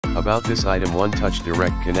About this item: 1 touch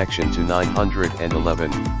direct connection to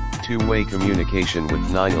 911, 2-way communication with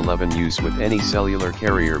 911, use with any cellular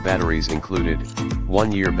carrier, batteries included,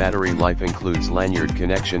 1-year battery life, includes lanyard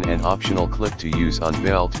connection and optional clip to use on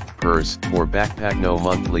belt, purse, or backpack, no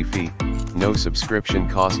monthly fee, no subscription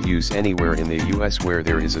cost, use anywhere in the US where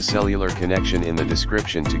there is a cellular connection. In the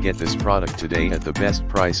description to get this product today at the best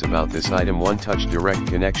price. About this item: 1 touch direct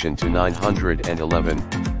connection to 911,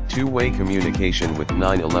 2-way communication with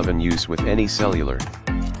 911, use with any cellular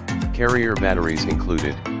carrier, batteries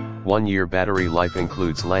included, 1-year battery life,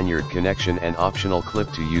 includes lanyard connection and optional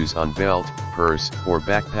clip to use on belt, purse, or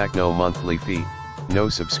backpack, no monthly fee, no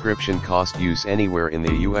subscription cost, use anywhere in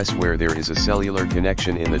the US where there is a cellular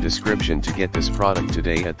connection. In the description to get this product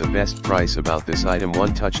today at the best price. About this item: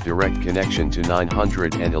 1 touch direct connection to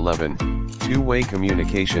 911, 2-way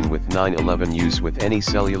communication with 911, use with any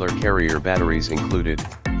cellular carrier, batteries included,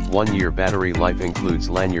 1-year battery life, includes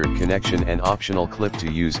lanyard connection and optional clip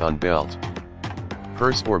to use on belt,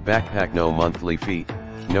 purse, or backpack, no monthly fee,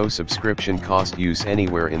 no subscription cost, use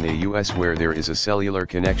anywhere in the US where there is a cellular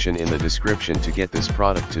connection. In the description to get this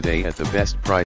product today at the best price.